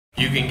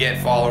you can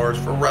get followers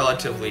for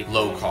relatively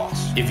low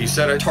cost. If you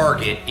set a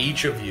target,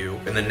 each of you,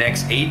 in the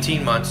next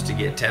 18 months to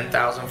get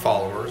 10,000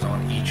 followers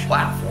on each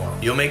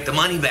platform, you'll make the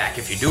money back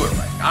if you do it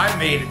right. I've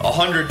made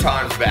 100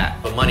 times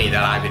back the money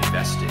that I've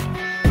invested.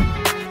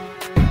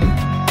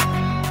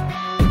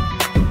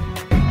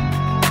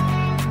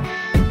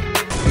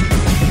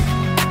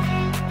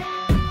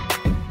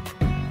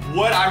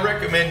 What I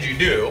recommend you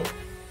do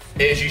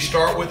is you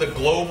start with a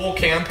global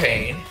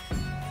campaign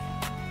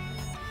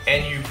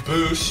and you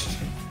boost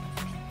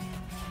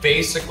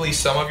basically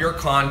some of your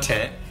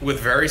content with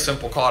very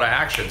simple call to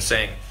action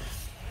saying,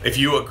 if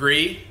you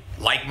agree,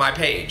 like my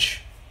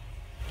page.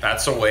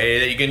 That's a way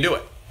that you can do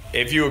it.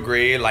 If you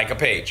agree, like a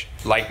page,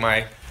 like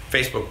my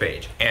Facebook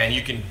page. And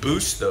you can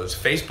boost those.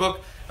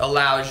 Facebook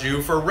allows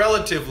you for a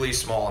relatively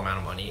small amount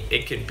of money.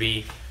 It could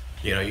be,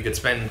 you could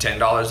spend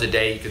 $10 a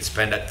day, you could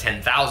spend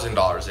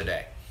 $10,000 a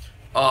day.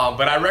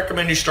 But I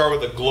recommend you start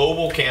with a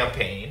global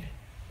campaign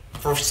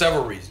for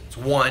several reasons.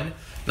 One,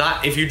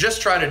 if you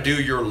just try to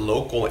do your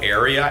local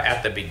area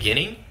at the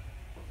beginning,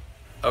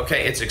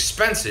 okay, it's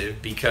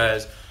expensive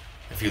because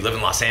if you live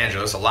in Los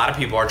Angeles, a lot of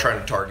people are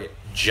trying to target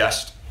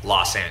just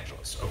Los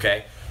Angeles,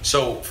 okay?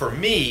 So for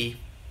me,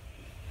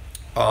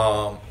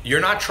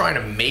 you're not trying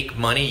to make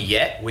money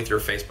yet with your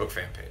Facebook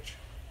fan page.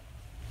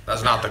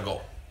 That's not the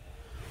goal.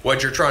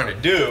 What you're trying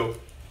to do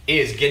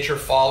is get your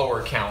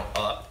follower count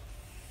up.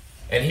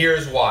 And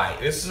here's why.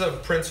 This is a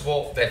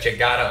principle that you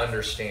gotta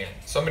understand.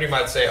 Somebody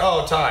might say,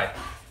 oh, Ty,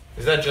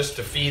 is that just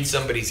to feed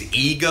somebody's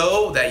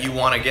ego that you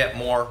wanna get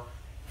more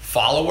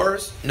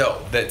followers?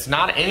 No, that's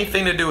not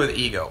anything to do with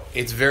ego.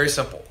 It's very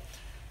simple.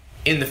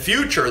 In the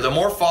future, the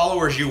more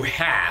followers you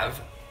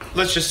have,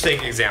 let's just take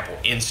an example,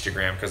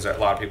 Instagram, because a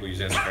lot of people use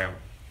Instagram.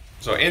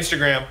 So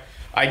Instagram,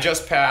 I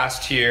just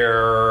passed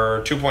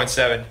here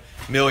 2.7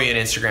 million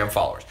Instagram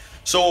followers.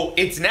 So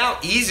it's now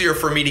easier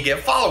for me to get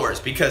followers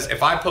because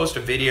if I post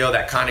a video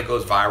that kind of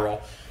goes viral,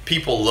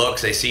 people look,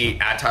 they see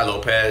Ty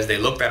Lopez, they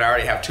look that I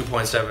already have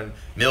 2.7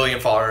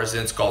 million followers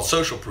and it's called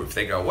social proof.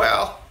 They go,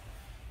 well,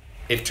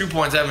 if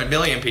 2.7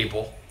 million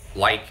people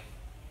like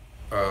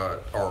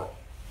or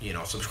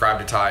subscribe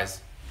to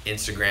Ty's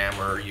Instagram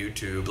or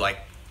YouTube, like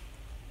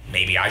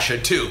maybe I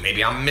should too.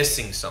 Maybe I'm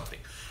missing something.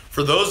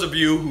 For those of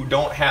you who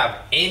don't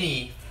have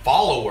any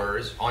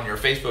followers on your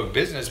Facebook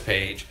business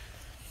page,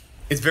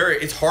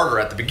 it's harder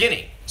at the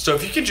beginning. So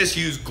if you can just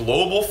use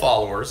global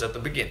followers at the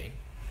beginning,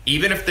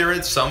 even if there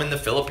is some in the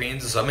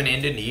Philippines, some in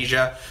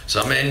Indonesia,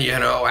 some in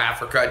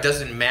Africa, it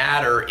doesn't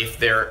matter if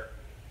they're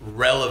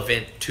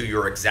relevant to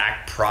your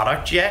exact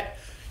product yet.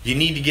 You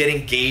need to get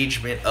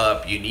engagement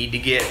up. You need to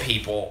get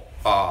people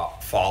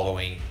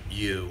following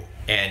you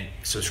and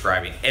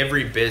subscribing.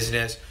 Every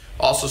business,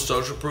 also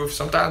social proof.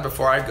 Sometimes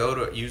before I go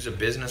to use a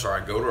business or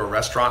I go to a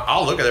restaurant,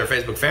 I'll look at their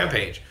Facebook fan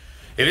page.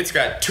 If it's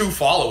got 2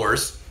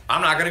 followers,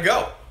 I'm not gonna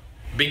go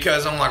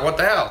because I'm like, what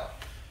the hell?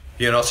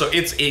 So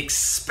it's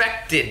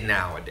expected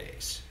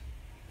nowadays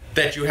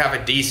that you have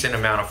a decent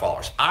amount of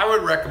followers. I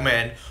would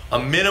recommend a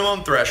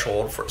minimum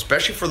threshold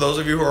especially for those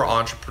of you who are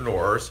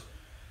entrepreneurs,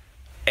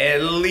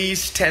 at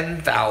least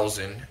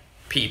 10,000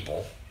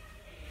 people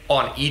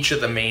on each of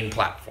the main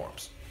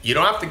platforms. You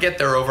don't have to get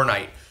there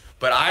overnight,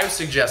 but I would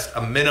suggest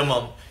a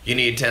minimum. You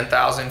need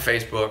 10,000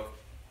 Facebook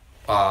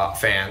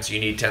fans, you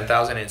need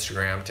 10,000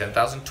 Instagram,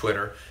 10,000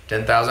 Twitter,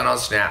 10,000 on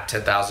Snap,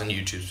 10,000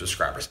 YouTube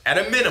subscribers at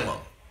a minimum.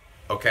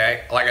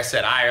 Okay, like I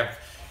said, I have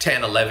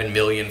 10, 11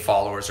 million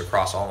followers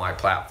across all my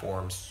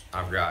platforms.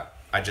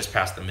 I just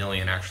passed the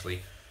million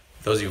actually.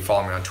 Those of you who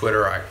follow me on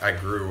Twitter, I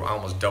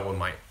almost doubled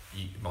my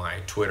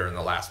Twitter in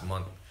the last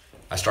month.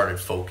 I started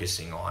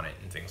focusing on it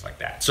and things like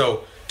that.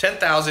 So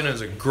 10,000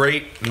 is a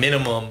great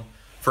minimum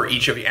for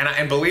each of you.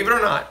 And believe it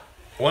or not,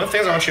 one of the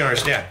things I want you to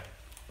understand,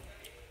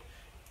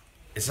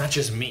 it's not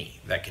just me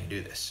that can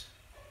do this.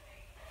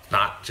 It's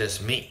not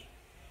just me.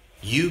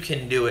 You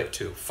can do it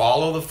too.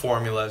 Follow the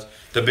formulas.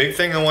 The big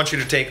thing I want you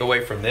to take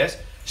away from this,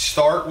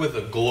 start with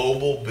a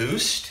global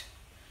boost.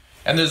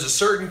 And there's a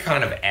certain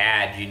kind of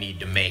ad you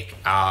need to make.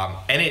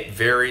 And it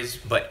varies,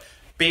 but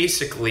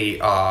basically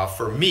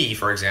for me,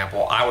 for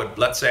example,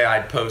 let's say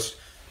I'd post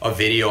a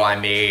video I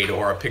made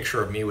or a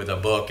picture of me with a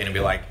book and it'd be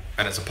like,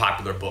 and it's a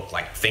popular book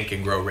like Think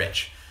and Grow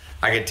Rich.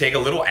 I could take a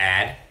little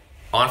ad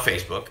on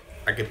Facebook.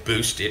 I could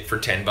boost it for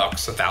 $10,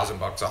 $1,000,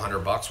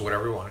 $100,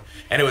 whatever you want.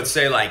 And it would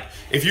say like,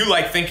 if you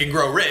like Think and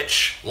Grow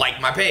Rich, like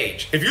my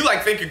page. If you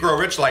like Think and Grow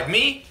Rich like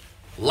me,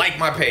 like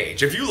my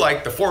page. If you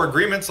like the 4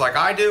 agreements like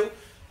I do,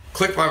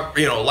 click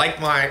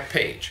like my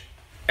page.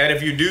 And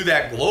if you do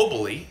that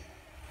globally,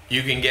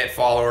 you can get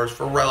followers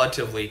for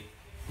relatively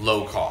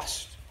low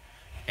cost.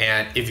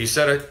 And if you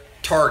set a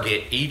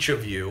target, each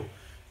of you,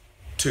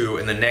 to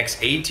in the next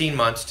 18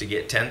 months to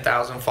get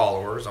 10,000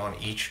 followers on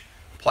each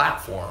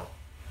platform,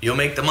 you'll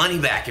make the money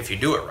back if you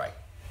do it right.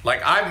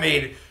 Like I've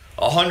made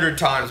 100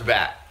 times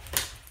back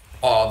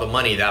all the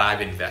money that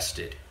I've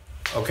invested.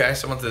 Okay,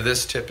 so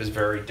this tip is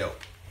very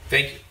dope.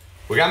 Thank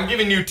you. I'm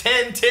giving you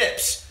 10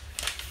 tips.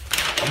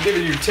 I'm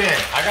giving you 10.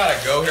 I gotta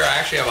go here. I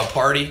actually have a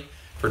party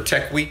for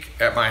Tech Week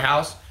at my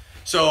house.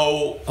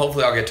 So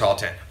hopefully I'll get to all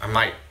 10. I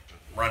might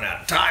run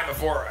out of time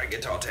before I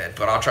get to all 10,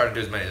 but I'll try to do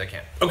as many as I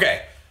can.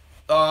 Okay,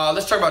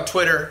 let's talk about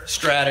Twitter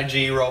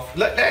strategy.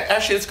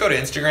 Actually, let's go to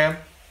Instagram.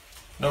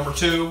 Number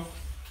 2.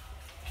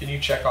 Can you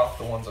check off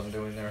the ones I'm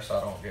doing there so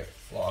I don't get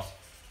lost?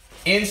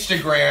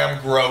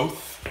 Instagram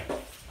growth.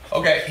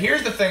 Okay,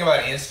 here's the thing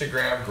about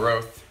Instagram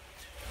growth.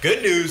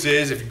 Good news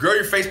is if you grow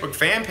your Facebook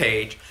fan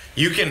page,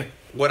 you can,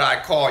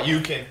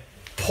 you can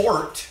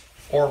port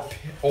or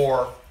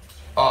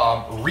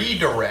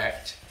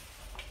redirect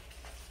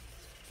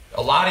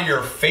a lot of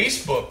your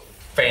Facebook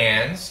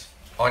fans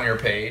on your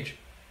page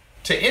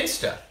to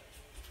Insta.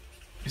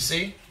 You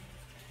see?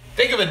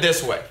 Think of it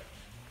this way.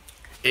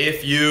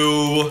 If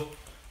you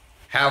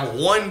have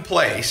one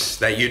place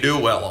that you do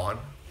well on,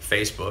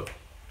 Facebook,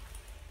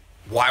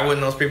 why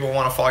wouldn't those people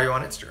want to follow you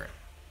on Instagram?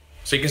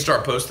 So you can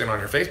start posting on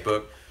your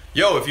Facebook.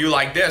 Yo, if you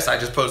like this, I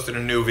just posted a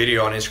new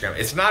video on Instagram.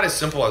 It's not as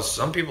simple as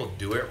some people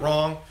do it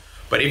wrong,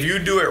 but if you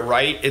do it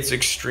right, it's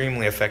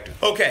extremely effective.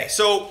 Okay,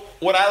 so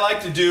what I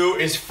like to do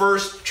is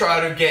first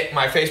try to get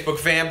my Facebook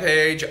fan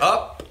page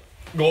up,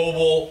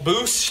 global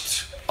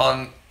boost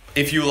on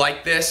if you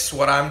like this,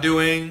 what I'm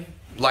doing,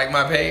 like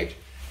my page.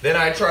 Then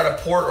I try to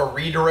port or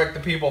redirect the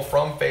people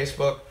from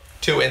Facebook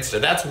to Insta.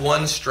 That's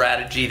one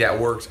strategy that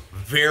works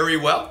very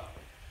well.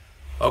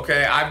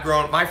 Okay, I've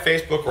grown my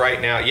Facebook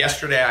right now.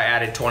 Yesterday I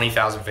added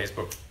 20,000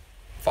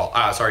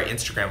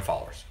 Instagram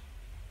followers.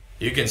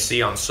 You can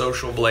see on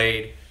Social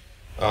Blade.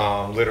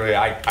 Literally,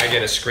 I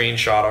get a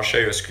screenshot. I'll show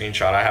you a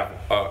screenshot. I have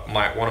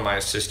one of my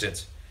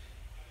assistants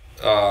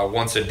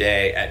once a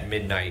day at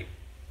midnight.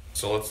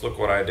 So let's look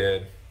what I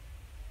did.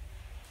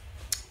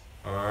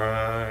 All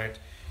right,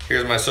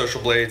 here's my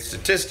Social Blade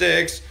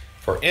statistics.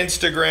 For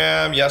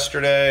Instagram,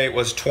 yesterday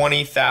was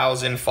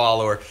 20,000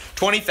 followers.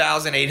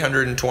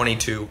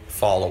 20,822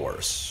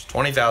 followers.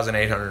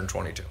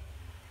 20,822.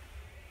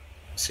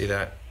 See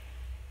that?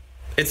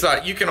 It's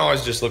not, you can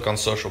always just look on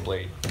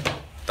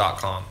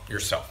socialblade.com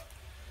yourself.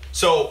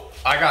 So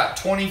I got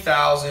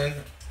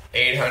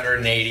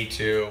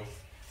 20,882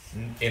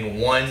 in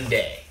one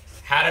day.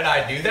 How did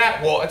I do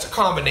that? Well, it's a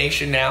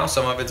combination now.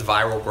 Some of it's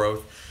viral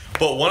growth.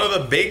 But one of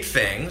the big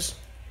things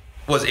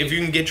was if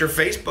you can get your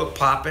Facebook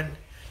popping,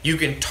 you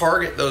can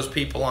target those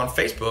people on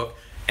Facebook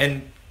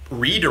and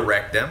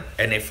redirect them,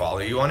 and they follow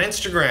you on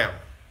Instagram.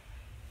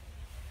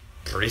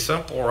 Pretty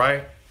simple,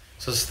 right?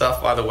 So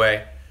stuff, by the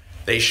way,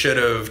 they should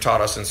have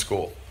taught us in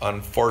school.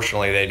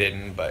 Unfortunately, they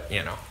didn't, but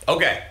you know.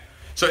 Okay,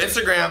 so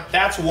Instagram,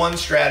 that's one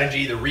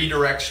strategy, the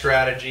redirect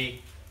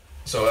strategy.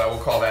 So I will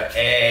call that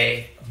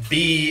A.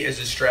 B is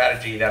a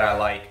strategy that I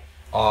like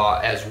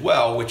as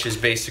well, which is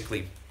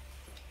basically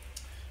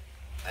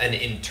an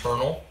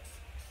internal.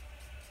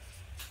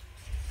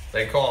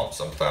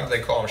 Sometimes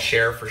they call them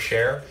share for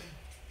share.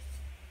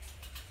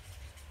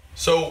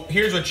 So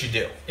here's what you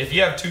do. If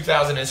you have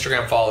 2,000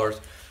 Instagram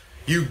followers,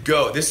 you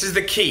go, this is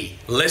the key.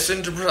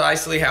 Listen to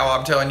precisely how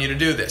I'm telling you to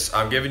do this.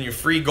 I'm giving you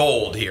free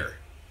gold here.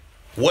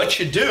 What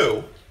you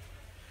do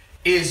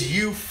is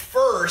you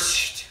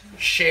first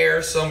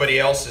share somebody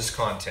else's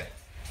content.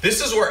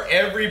 This is where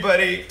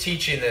everybody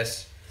teaching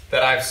this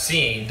that I've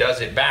seen does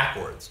it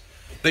backwards.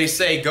 They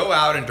say go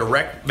out and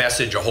direct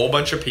message a whole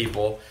bunch of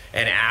people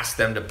and ask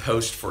them to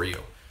post for you.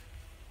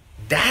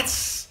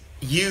 That's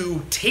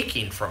you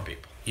taking from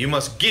people. You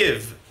must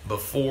give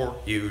before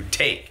you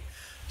take.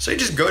 So you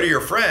just go to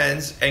your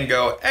friends and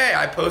go, hey,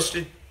 I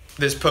posted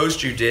this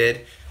post you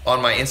did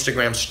on my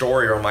Instagram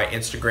story or my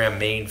Instagram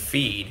main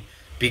feed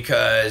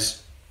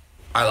because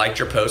I liked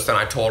your post and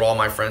I told all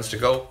my friends to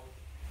go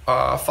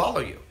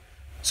follow you.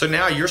 So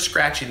now you're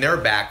scratching their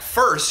back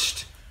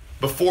first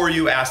before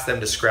you ask them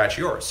to scratch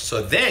yours.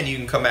 So then you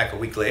can come back a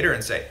week later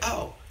and say,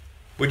 oh,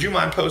 would you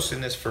mind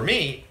posting this for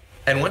me?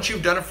 And once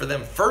you've done it for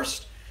them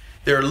first,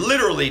 they're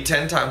literally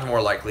 10 times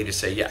more likely to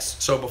say yes.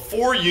 So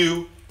before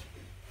you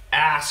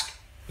ask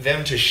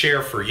them to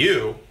share for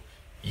you,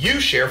 you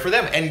share for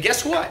them. And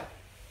guess what?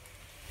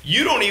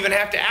 You don't even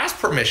have to ask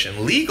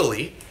permission.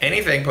 Legally,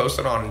 anything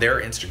posted on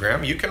their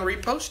Instagram, you can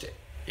repost it.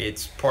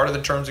 It's part of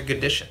the terms and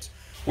conditions.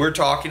 We're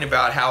talking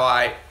about how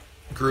I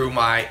grew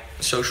my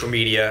social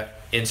media,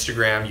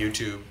 Instagram,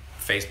 YouTube,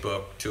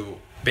 Facebook, to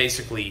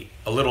basically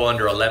a little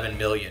under 11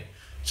 million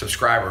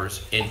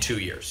subscribers in 2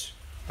 years.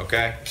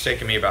 Okay, it's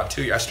taken me about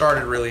 2 years. I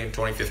started really in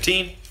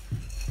 2015,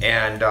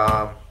 and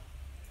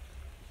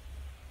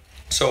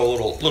so a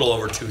little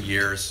over 2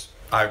 years.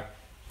 My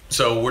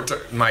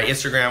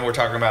Instagram, we're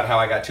talking about how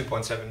I got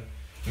 2.7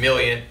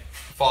 million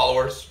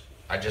followers.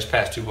 I just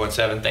passed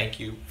 2.7. Thank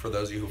you for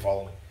those of you who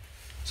follow me.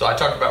 So I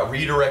talked about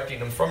redirecting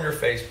them from your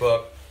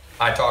Facebook.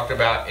 I talked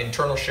about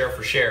internal share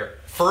for share.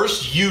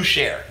 First, you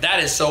share.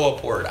 That is so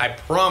important. I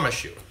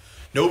promise you,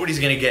 nobody's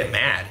going to get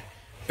mad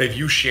if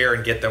you share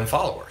and get them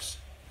followers.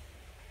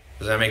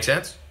 Does that make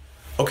sense?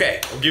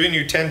 Okay, I'm giving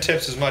you 10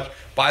 tips as much.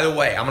 By the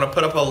way, I'm going to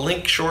put up a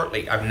link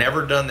shortly. I've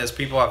never done this.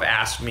 People have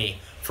asked me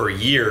for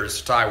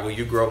years, Ty, will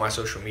you grow my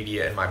social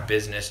media and my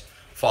business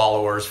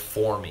followers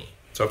for me?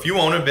 So if you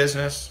own a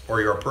business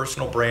or you're a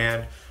personal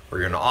brand or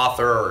you're an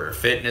author or you're a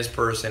fitness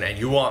person and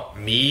you want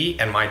me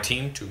and my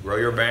team to grow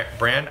your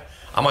brand,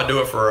 I'm gonna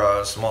do it for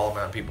a small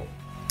amount of people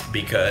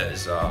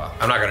because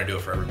I'm not gonna do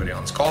it for everybody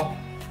on this call.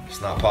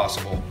 It's not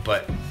possible,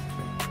 but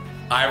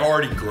I've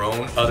already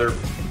grown other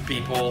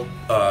people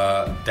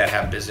that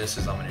have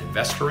businesses I'm an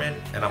investor in,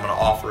 and I'm gonna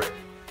offer it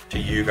to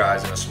you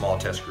guys in a small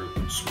test group,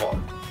 small,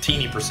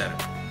 teeny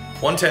percentage,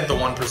 1/10 of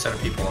 1%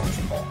 of people on this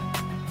call.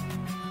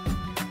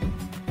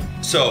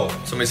 So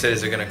somebody said,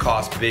 is it gonna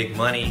cost big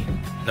money?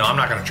 No, I'm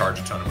not gonna charge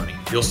a ton of money.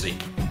 You'll see.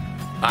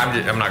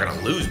 I'm not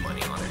gonna lose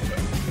money on it.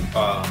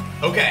 But,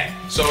 okay,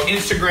 so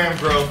Instagram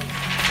growth,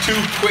 2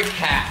 quick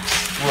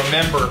hacks.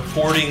 Remember,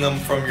 porting them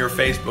from your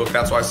Facebook.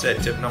 That's why I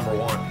said tip number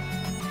 1,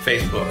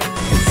 Facebook.